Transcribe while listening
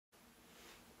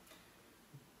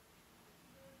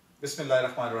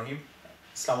Bismillahirrahmanirrahim.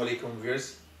 Assalamu alaikum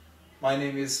viewers. My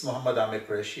name is Muhammad Amir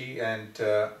Qureshi and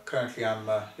currently I'm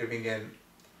living in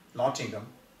Nottingham,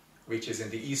 which is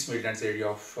in the East Midlands area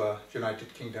of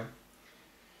United Kingdom.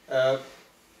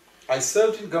 I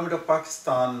served in government of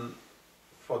Pakistan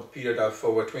for the period of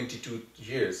over 22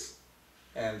 years,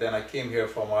 and then I came here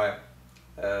for my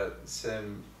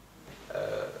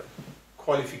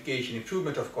qualification,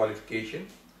 improvement of qualification.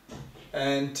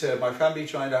 And my family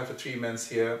joined after 3 months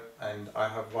here, and I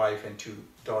have a wife and 2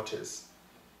 daughters.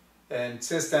 And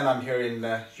since then I'm here in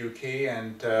UK,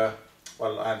 and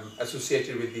well, I'm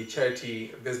associated with the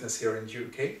charity business here in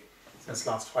UK since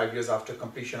last 5 years after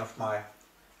completion of my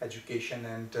education,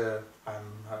 and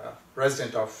I'm a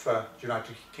resident of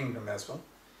United Kingdom as well.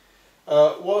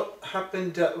 What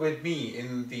happened with me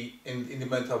in the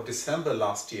month of December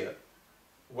last year,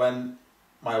 when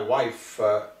my wife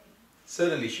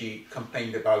suddenly she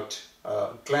complained about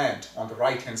a gland on the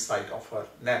right hand side of her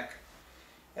neck,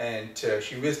 and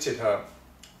she visited her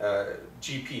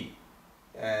GP,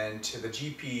 and the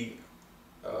GP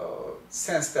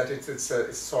sensed that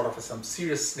it's sort of some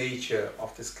serious nature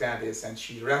of this gland is, and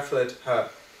she referred her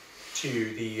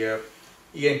to the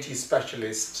ENT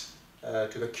specialist,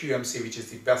 to the QMC, which is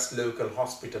the best local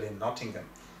hospital in Nottingham,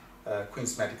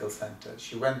 Queen's Medical Center.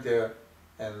 She went there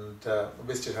and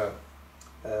visited her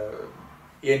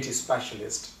ENT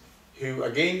specialist, who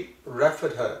again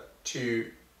referred her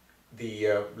to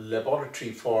the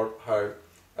laboratory for her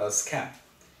scan.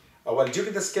 Well,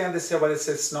 during the scan they said, well,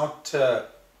 it's not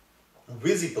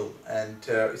visible, and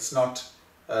it's not,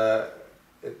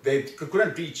 they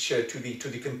couldn't reach to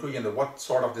the conclusion of what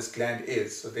sort of this gland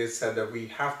is. So they said that we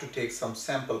have to take some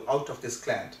sample out of this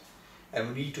gland, and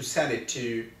we need to send it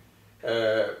to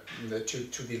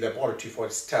the laboratory for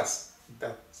its test,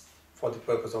 that's for the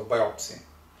purpose of biopsy.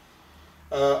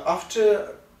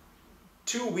 After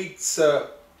 2 weeks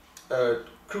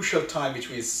crucial time which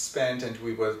we spent, and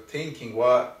we were thinking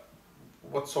what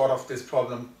sort of this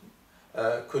problem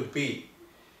could be,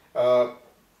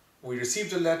 we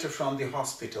received a letter from the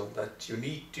hospital that you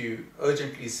need to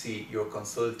urgently see your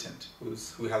consultant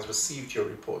who has received your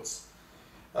reports.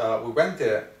 We went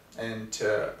there, and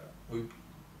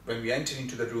when we entered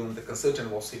into the room, the consultant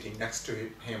was sitting next to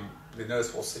him, the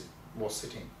nurse was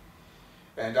sitting.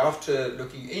 And after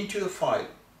looking into the file,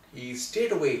 he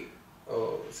straight away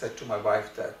said to my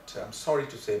wife that, I'm sorry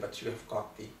to say, but you have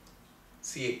got the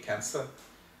C8 cancer.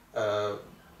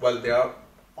 Well, they are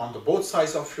on the both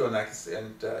sides of your neck,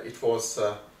 and it was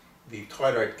the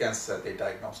thyroid cancer, they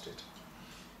diagnosed it.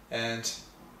 And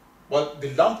well,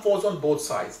 the lump was on both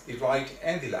sides, the right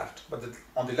and the left, but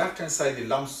on the left hand side,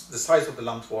 the size of the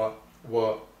lumps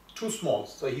were too small.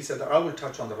 So he said, I will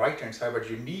touch on the right hand side, but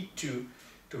you need to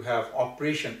have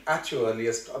operation at your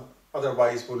earliest,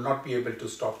 otherwise we'll not be able to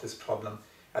stop this problem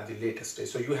at the later stage.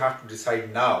 So you have to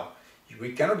decide now.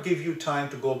 We cannot give you time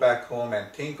to go back home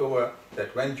and think over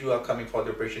that when you are coming for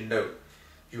the operation. No,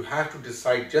 you have to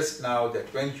decide just now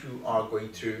that when you are going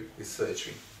through the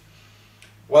surgery.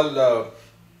 Well,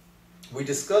 we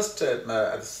discussed at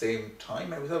the same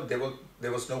time, and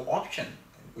there was no option.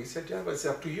 We said, yeah, but it's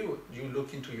up to you. You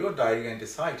look into your diary and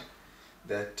decide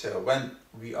that when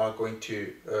we are going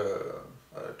to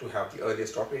have the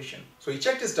earliest operation. So he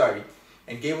checked his diary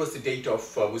and gave us the date of,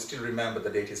 we still remember the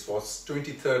date, it was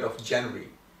 23rd of January.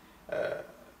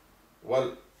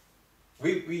 Well,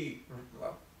 we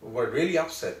were really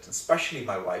upset, especially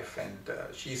my wife, and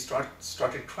she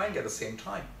started crying at the same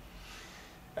time.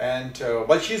 And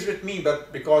well, she's with me,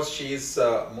 but because she's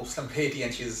a Muslim lady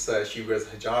and she wears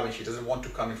hijab and she doesn't want to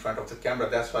come in front of the camera,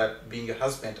 that's why, being a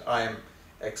husband, I am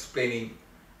explaining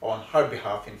on her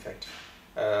behalf. In fact,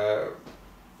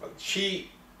 she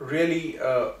really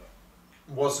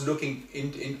was looking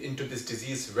into this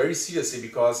disease very seriously,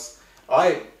 because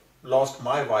I lost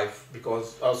my wife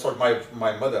because,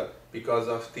 my mother, because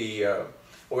of the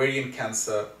ovarian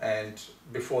cancer, and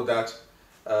before that,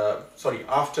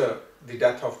 after the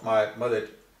death of my mother,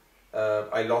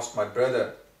 I lost my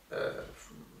brother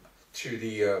to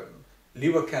the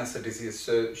liver cancer disease.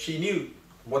 So she knew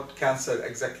what cancer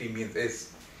exactly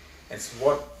means and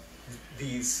what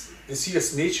the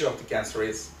serious nature of the cancer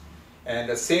is. And at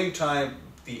the same time,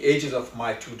 the ages of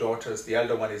my 2 daughters, the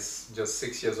elder one is just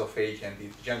 6 years of age and the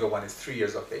younger one is 3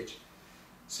 years of age.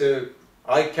 So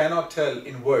I cannot tell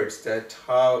in words that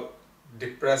how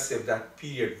depressive that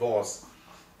period was,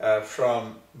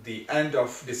 from the end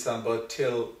of December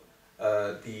till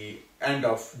the end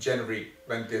of January,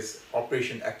 when this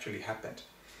operation actually happened.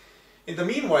 In the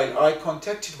meanwhile, I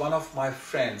contacted one of my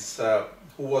friends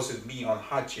who was with me on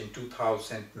Hajj in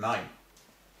 2009.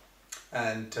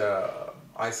 And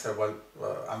I said, well,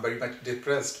 I'm very much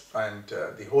depressed, and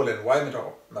the whole environment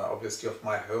obviously of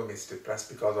my home is depressed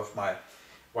because of my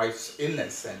wife's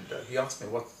illness. And he asked me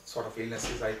what sort of illness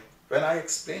is. When I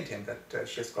explained him that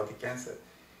she has got the cancer,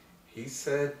 he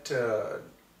said,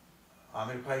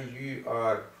 Amir Bhai, you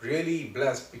are really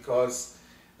blessed because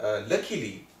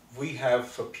luckily we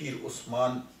have Peer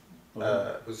Usman,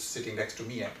 who's sitting next to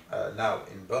me now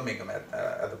in Birmingham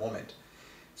at the moment.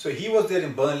 So he was there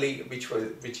in Burnley,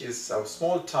 which is a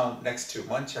small town next to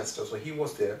Manchester. So he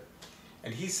was there,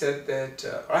 and he said that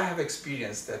I have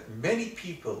experienced that many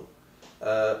people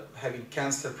having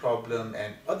cancer problem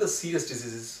and other serious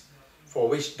diseases for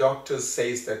which doctors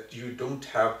says that you don't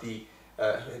have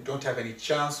any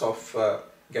chance of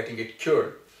getting it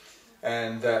cured,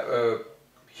 and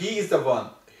he is the one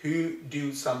who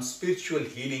do some spiritual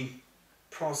healing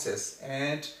process,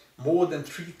 and more than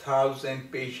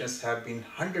 3,000 patients have been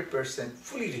 100%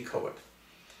 fully recovered.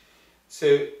 So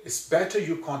it's better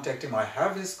you contact him. I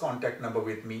have his contact number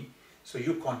with me, so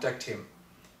you contact him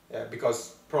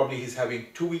because probably he's having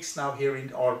 2 weeks now here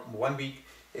or 1 week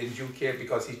in UK,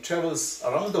 because he travels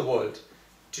around the world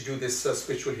to do this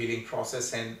spiritual healing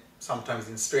process, and sometimes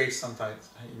in States, sometimes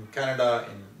in Canada,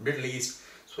 in Middle East.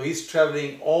 So he's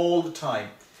traveling all the time.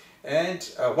 And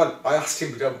well, I asked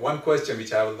him one question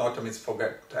which I will not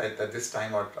forget at this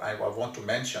time, or I want to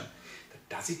mention.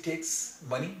 Does it take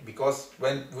money? Because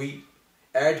when we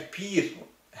add peer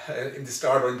in the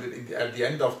start or at the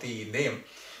end of the name,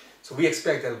 so we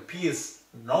expect that peers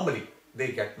normally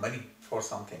they get money for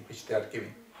something which they are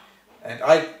giving. And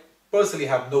I personally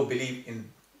have no belief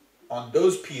on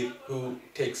those peer who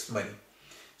takes money.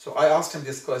 So I asked him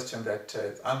this question that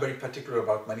I'm very particular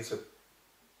about money. So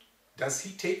does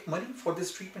he take money for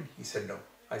this treatment? He said no.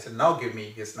 I said, now give me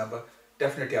his number.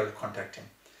 Definitely I will contact him.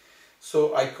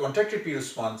 So I contacted Peer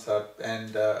Usman sir,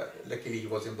 and luckily he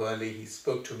was in Burnley. He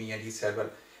spoke to me and he said,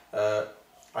 well,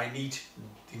 I need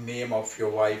the name of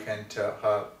your wife and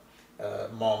her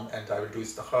mom, and I will do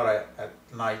istikhara at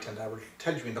night, and I will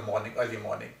tell you in the morning, early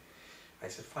morning. I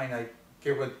said, fine. I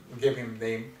gave him the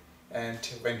name, and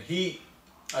when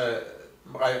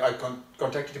I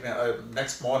contacted him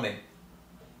next morning,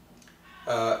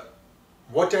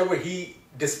 whatever he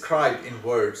described in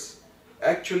words,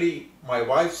 actually my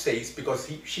wife says,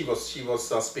 because she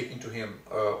was speaking to him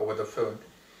over the phone,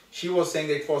 she was saying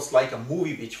that it was like a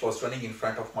movie which was running in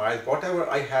front of my eyes. Whatever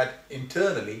I had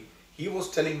internally, he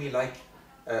was telling me like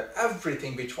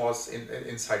everything which was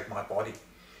inside my body.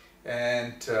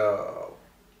 And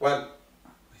well,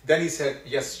 then he said,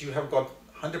 yes, you have got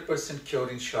 100% cure,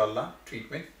 inshallah,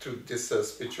 treatment through this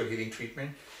spiritual healing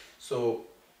treatment. So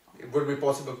it would be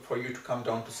possible for you to come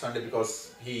down to Sunday,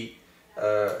 because he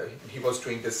was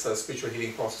doing this spiritual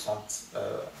healing process on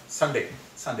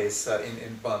Sundays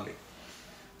in Burnley.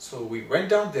 So we went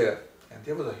down there, and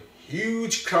there was a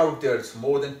huge crowd there. So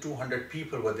more than 200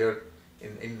 people were there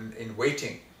in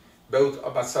waiting, both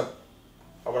about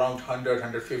around 100,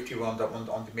 150 on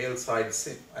the male side,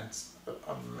 and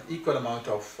equal amount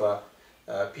of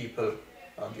people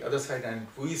on the other side. And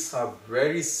we saw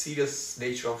very serious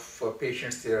nature of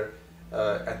patients there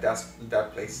at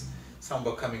that place. Some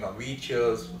were coming on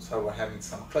wheelchairs, some were having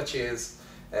some crutches,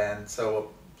 and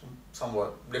so some were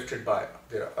lifted by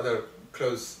their other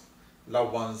close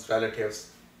loved ones,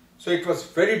 relatives. So it was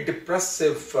very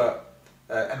depressive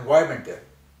environment there.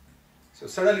 So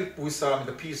suddenly we saw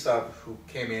the Peer Sahib who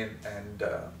came in, and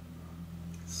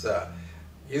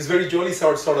he's very jolly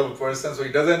sort of a person, so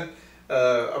he doesn't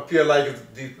appear like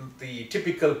the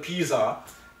typical Peers are.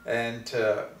 And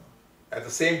at the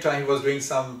same time he was doing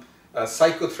some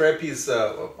psychotherapies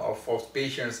of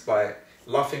patients by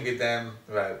laughing with them,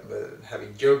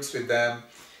 having jokes with them,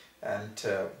 and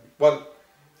well,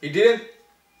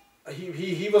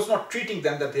 he was not treating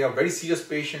them that they are very serious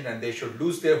patient and they should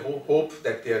lose their hope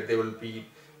that there'll be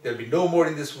no more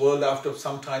in this world after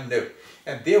some time. No.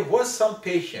 And there were some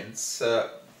patients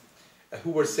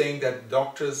who were saying that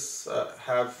doctors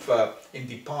have in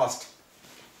the past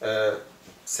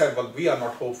said, well, we are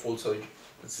not hopeful, so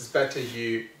it's better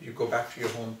you go back to your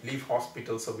home, leave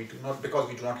hospital, so because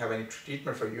we do not have any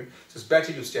treatment for you, so it's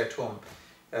better you stay at home,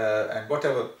 and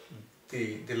whatever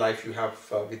the life you have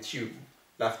with you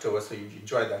left over, so you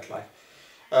enjoy that life.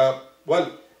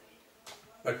 Well,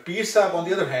 but Peer Sahib, on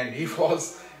the other hand, he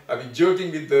was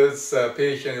joking with this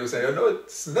patient. He was saying, oh, no,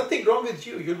 it's nothing wrong with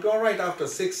you. You'll be all right after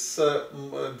 6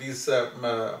 these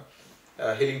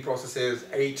healing processes,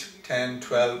 8, 10,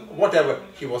 12, whatever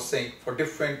he was saying, for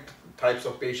different types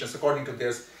of patients according to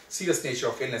their serious nature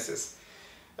of illnesses.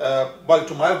 Well,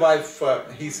 to my wife,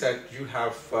 he said, you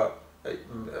have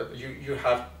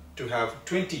to have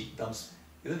 20 dams,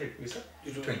 isn't it? We said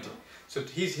 20. So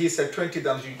he said 20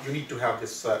 dams. You need to have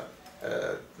this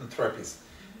therapies.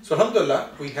 So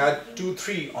alhamdulillah, we had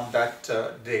 2-3 on that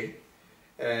day,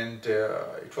 and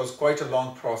it was quite a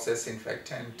long process, in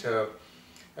fact, and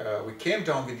we came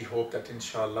down with the hope that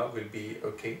inshallah we'll be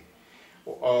okay.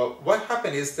 What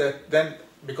happened is that then,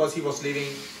 because he was leaving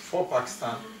for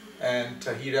Pakistan, and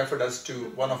he referred us to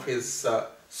one of his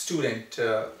student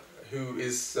who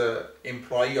is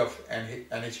employee of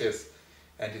NHS,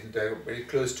 and very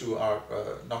close to our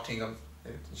Nottingham,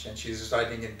 and she's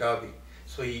residing in Derby.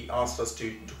 So he asked us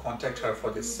to contact her for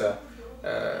this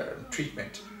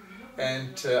treatment,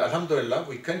 and alhamdulillah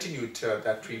we continued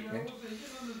that treatment.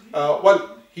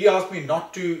 Well, he asked me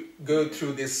not to go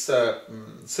through this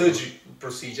surgery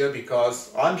procedure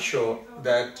because I'm sure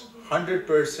that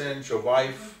 100% your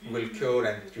wife will cure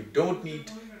and you don't need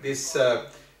this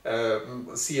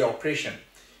CA operation.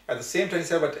 At the same time, he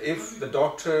said, but if the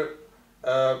doctor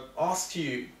asked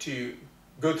you to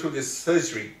go through this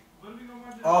surgery,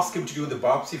 ask him to do the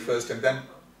biopsy first, and then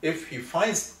if he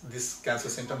finds this cancer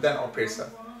symptom, then operates her.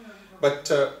 But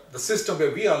the system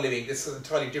where we are living is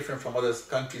entirely different from other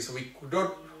countries, so we could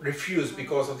not refuse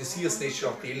because of the serious nature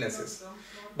of the illnesses.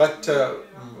 But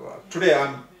today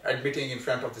I'm admitting in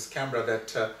front of this camera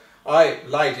that I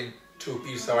lied to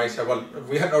Peer Sahib. I said, well,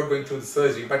 we are not going through the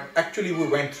surgery, but actually we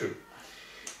went through.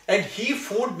 And he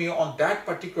phoned me on that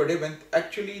particular day when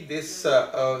actually this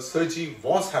surgery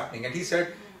was happening, and he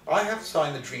said, I have saw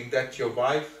in the dream that your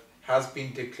wife has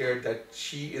been declared that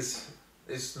she is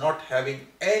not having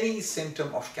any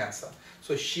symptom of cancer.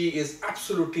 So she is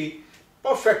absolutely,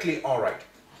 perfectly all right.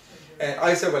 And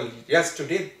I said, well, yes,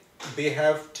 today they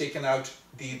have taken out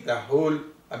the whole,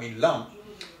 lump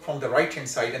from the right-hand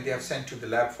side, and they have sent to the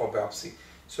lab for biopsy.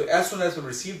 So as soon as we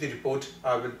receive the report,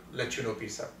 I will let you know, Peer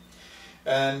Sahib.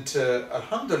 And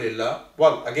alhamdulillah,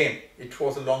 well, again, it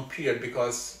was a long period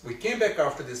because we came back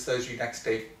after this surgery next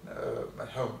day at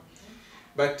home.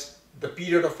 But the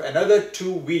period of another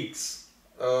 2 weeks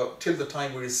till the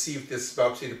time we received this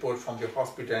biopsy report from the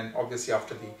hospital, and obviously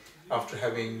after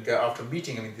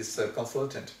meeting this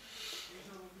consultant,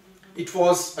 it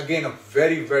was again a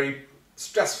very, very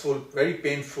stressful, very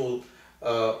painful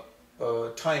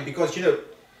time, because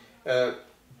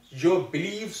your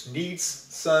beliefs needs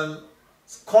some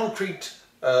concrete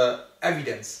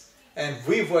evidence, and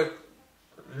we were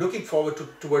looking forward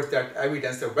towards that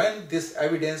evidence, that when this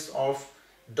evidence of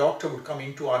doctor would come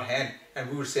into our hand and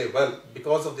we would say, well,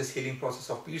 because of this healing process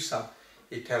of Peer Sahib,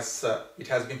 it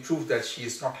has been proved that she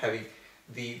is not having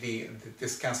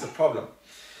this cancer problem.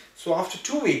 So after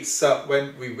 2 weeks,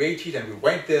 when we waited and we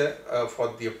went there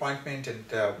for the appointment and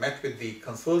met with the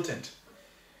consultant,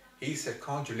 he said,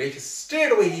 congratulations.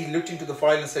 Straight away he looked into the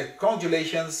file and said,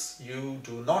 congratulations, you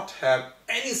do not have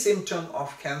any symptom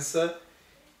of cancer.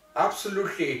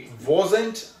 Absolutely, it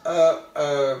wasn't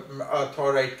a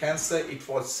thyroid cancer. It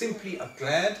was simply a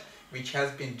gland which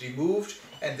has been removed,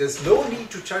 and there's no need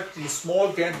to check the small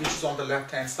gland which is on the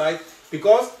left-hand side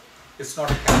because it's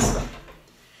not a cancer.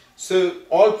 So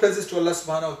all praises to Allah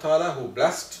subhanahu wa ta'ala, who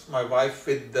blessed my wife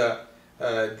with the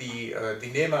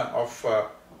nema of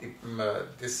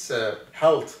this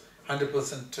health,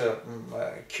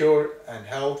 100% cure and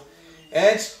health.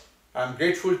 And I'm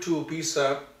grateful to Peer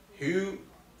Sahib, who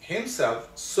himself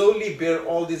solely bear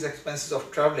all these expenses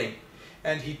of traveling,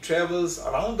 and he travels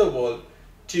around the world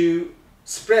to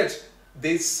spread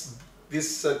this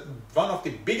one of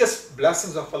the biggest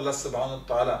blessings of Allah subhanahu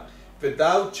wa ta'ala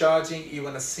without charging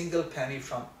even a single penny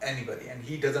from anybody. And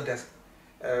he doesn't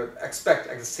expect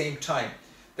at the same time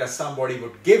that somebody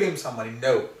would give him some money.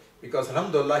 No, because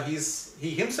alhamdulillah, he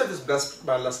himself is blessed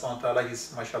by Allah subhanahu wa ta'ala.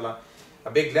 He's, mashallah,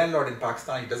 a big landlord in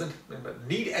Pakistan. He doesn't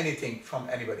need anything from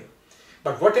anybody.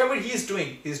 But whatever he's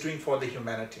doing for the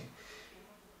humanity.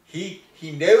 He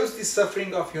knows the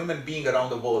suffering of human being around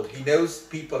the world. He knows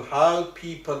how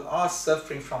people are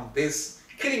suffering from this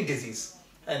killing disease,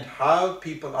 and how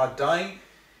people are dying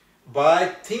by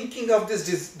thinking of this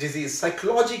disease.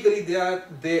 Psychologically,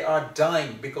 they are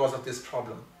dying because of this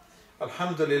problem.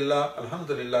 Alhamdulillah,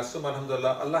 alhamdulillah, summa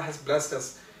alhamdulillah, Allah has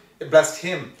blessed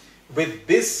him with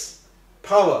this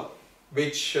power,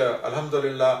 which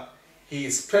alhamdulillah, he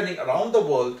is spreading around the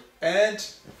world and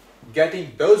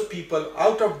getting those people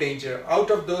out of danger, out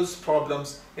of those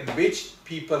problems in which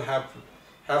people have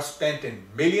spent in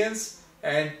millions,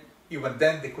 and even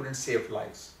then they couldn't save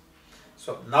lives.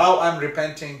 So now I'm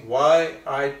repenting why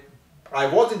I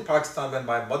was in Pakistan when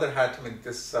my mother had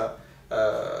this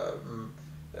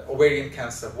ovarian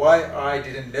cancer. Why I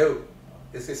didn't know.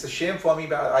 This is a shame for me,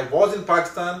 but I was in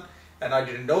Pakistan and I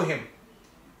didn't know him.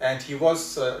 and he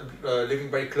was living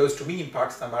very close to me in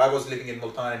Pakistan. I was living in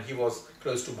Multan, and he was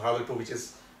close to Bahawalpur, which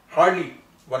is hardly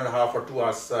 1.5 or 2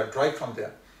 hours drive from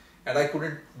there. And I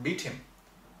couldn't meet him.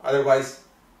 Otherwise,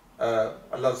 Allah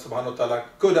subhanahu wa ta'ala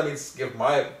could, give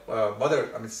my mother,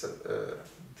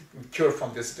 cure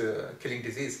from this killing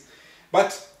disease.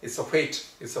 But it's a fate.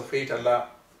 It's a fate. Allah,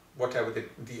 whatever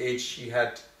the age she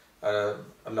had,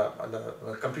 Allah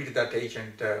completed that age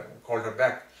and called her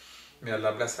back. May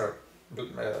Allah bless her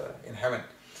in heaven.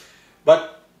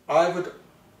 But I would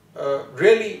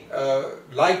really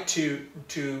like to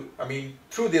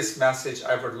through this message,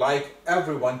 I would like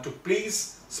everyone to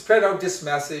please spread out this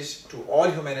message to all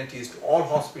humanities, to all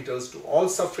hospitals, to all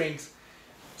sufferings,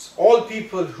 all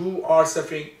people who are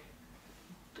suffering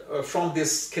from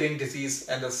this killing disease.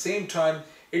 And at the same time,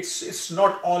 it's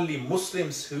not only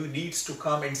Muslims who needs to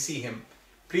come and see him.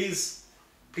 Please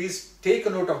take a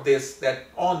note of this, that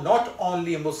not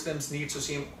only Muslims need to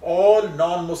see him, all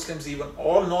non-Muslims, even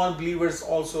all non-believers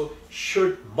also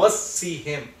must see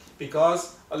him,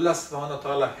 because Allah subhanahu wa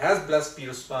ta'ala has blessed Pir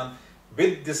Usman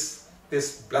with this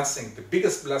blessing, the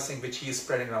biggest blessing which he is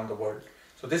spreading around the world.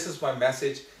 So this is my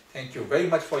message. Thank you very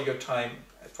much for your time,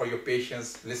 for your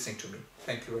patience listening to me.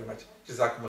 Thank you very much. Jazakumullah.